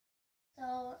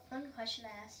one question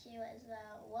I asked you is,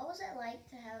 what was it like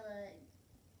to have a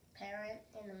parent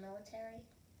in the military?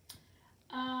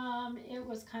 It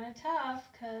was kind of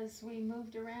tough because we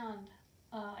moved around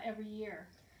every year.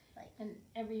 Like, and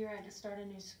every year I had to start a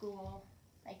new school.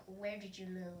 like where did you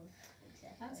move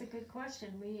exactly? That's a good question.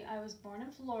 I was born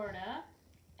in Florida,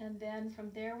 and then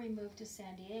from there we moved to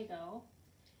San Diego,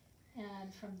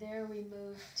 and from there we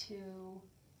moved to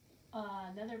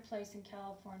another place in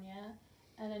California,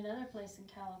 and another place in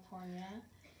California,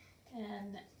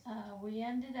 and we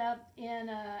ended up in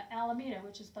Alameda,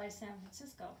 which is by San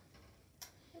Francisco.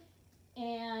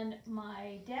 And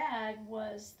my dad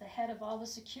was the head of all the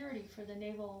security for the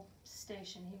naval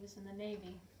station. He was in the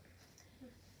Navy.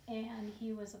 And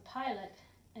he was a pilot,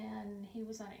 and he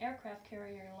was on an aircraft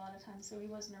carrier a lot of times, so he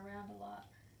wasn't around a lot.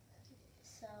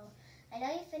 So, I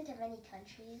know you've been to many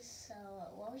countries, so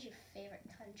what was your favorite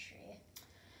country?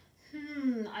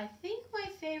 I think my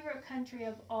favorite country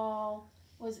of all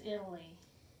was Italy.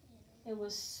 It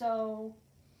was so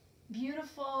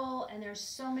beautiful, and there's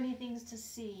so many things to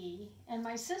see. And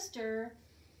my sister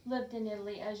lived in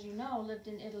Italy, as you know, lived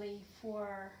in Italy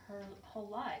for her whole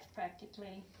life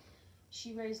practically.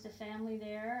 She raised a family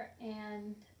there,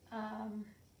 and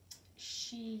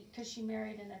because she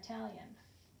married an Italian,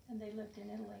 and they lived in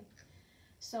Italy.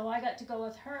 So I got to go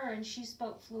with her, and she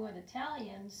spoke fluent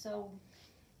Italian, so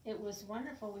it was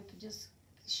wonderful.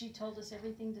 She told us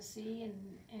everything to see, and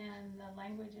the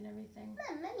language and everything.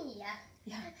 Many, yeah.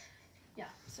 Yeah,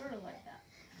 sort of like that.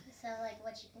 So, like,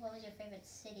 what was your favorite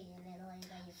city in Italy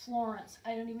that you? Florence.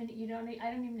 I don't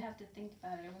even have to think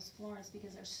about it. It was Florence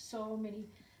because there's so many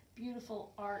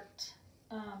beautiful art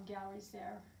galleries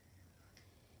there,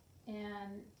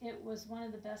 and it was one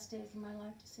of the best days of my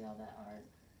life to see all that art.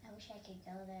 I wish I could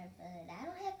go there, but I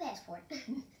don't have a passport.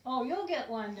 Oh, you'll get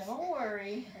one, don't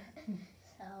worry.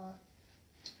 So,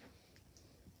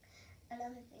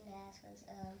 another thing to ask was,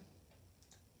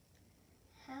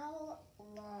 how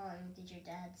long did your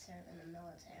dad serve in the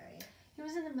military? He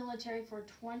was in the military for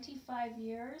 25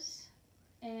 years,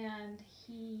 and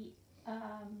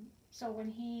so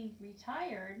when he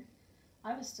retired,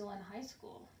 I was still in high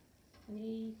school, and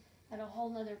he had a whole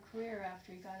nother career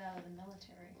after he got out of the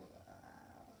military.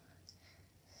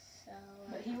 So,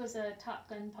 but he was a Top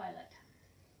Gun pilot.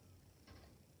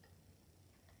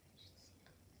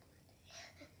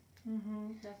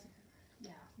 That's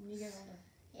when you get older.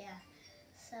 Yeah.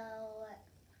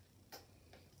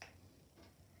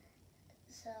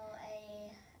 So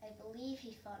I believe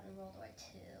he fought in World War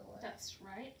II. That's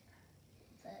right.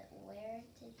 But where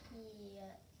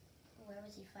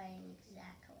was he fighting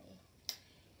exactly?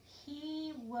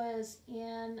 He was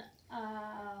in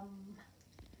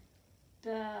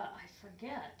I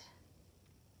forget,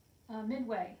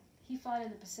 Midway. He fought in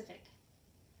the Pacific,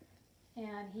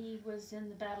 and he was in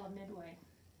the Battle of Midway.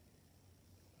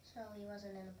 So he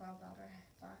wasn't in the Pearl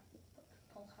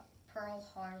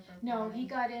Harbor. No, he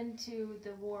got into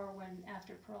the war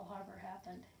after Pearl Harbor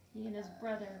happened. He and his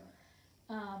brother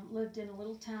lived in a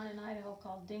little town in Idaho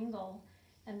called Dingle,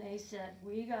 and they said,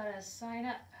 we gotta sign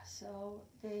up. So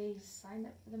they signed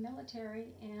up for the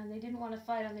military, and they didn't want to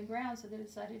fight on the ground, so they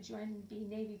decided to join and be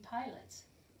Navy pilots.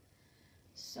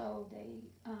 So they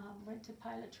went to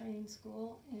pilot training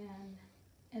school and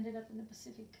ended up in the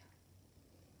Pacific.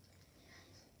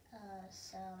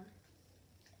 So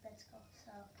let's go.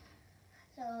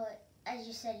 So as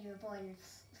you said, you were born in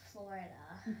Florida.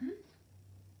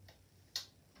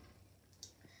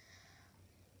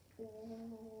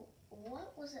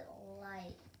 What was it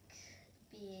like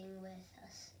being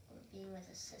with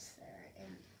a sister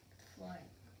in Florida?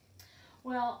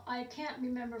 Well, I can't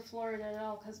remember Florida at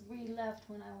all because we left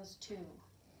when I was 2.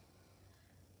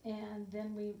 And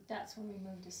then that's when we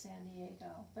moved to San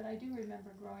Diego. But I do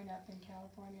remember growing up in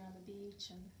California on the beach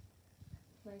and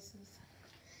places.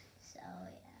 So,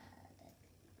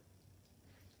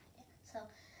 So,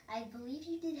 I believe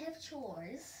you did have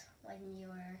chores when you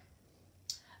were...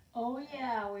 Oh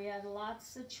yeah, we had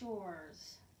lots of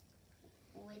chores.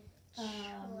 Which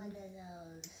one of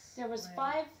those? There was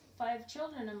five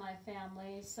children in my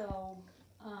family, so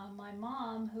my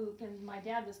mom, my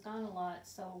dad was gone a lot,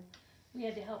 so we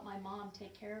had to help my mom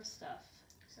take care of stuff.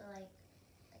 So,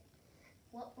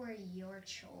 what were your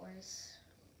chores?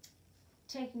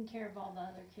 Taking care of all the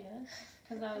other kids,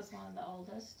 because I was one of the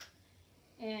oldest.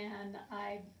 And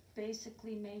I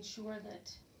basically made sure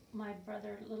that my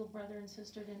little brother and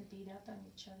sister didn't beat up on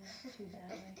each other too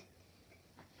badly.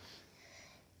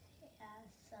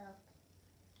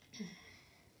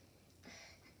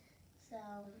 So,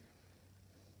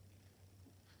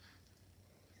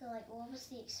 what was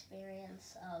the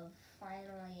experience of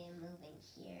finally moving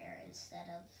here instead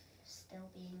of still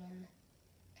being in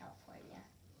California?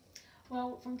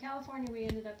 Well, from California we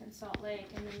ended up in Salt Lake,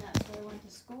 and then that's where I went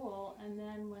to school, and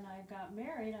then when I got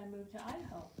married I moved to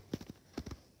Idaho.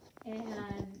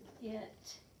 And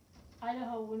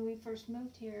Idaho, when we first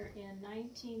moved here in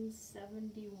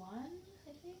 1971,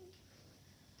 I think,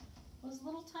 was a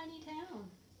little tiny town,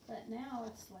 but now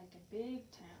it's like a big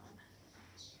town.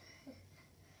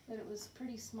 But it was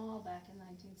pretty small back in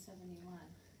 1971.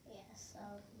 Yeah, so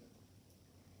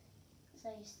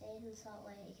you stayed in Salt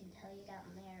Lake until you got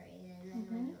married, and then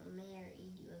when you were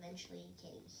married, you eventually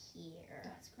came here.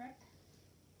 That's correct.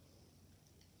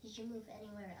 Did you move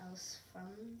anywhere else from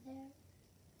there?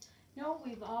 No,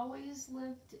 we've always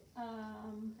lived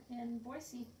in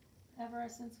Boise. Ever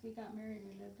since we got married,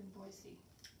 we lived in Boise.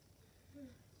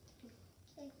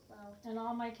 Okay, well. And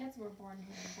all my kids were born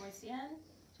here in Boise, and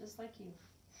just like you,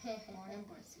 born in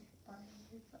Boise. Born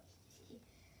in Boise.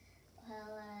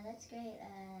 Well, that's great.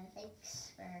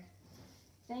 Thanks for...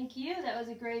 Thank you. That was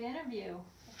a great interview.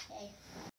 Okay.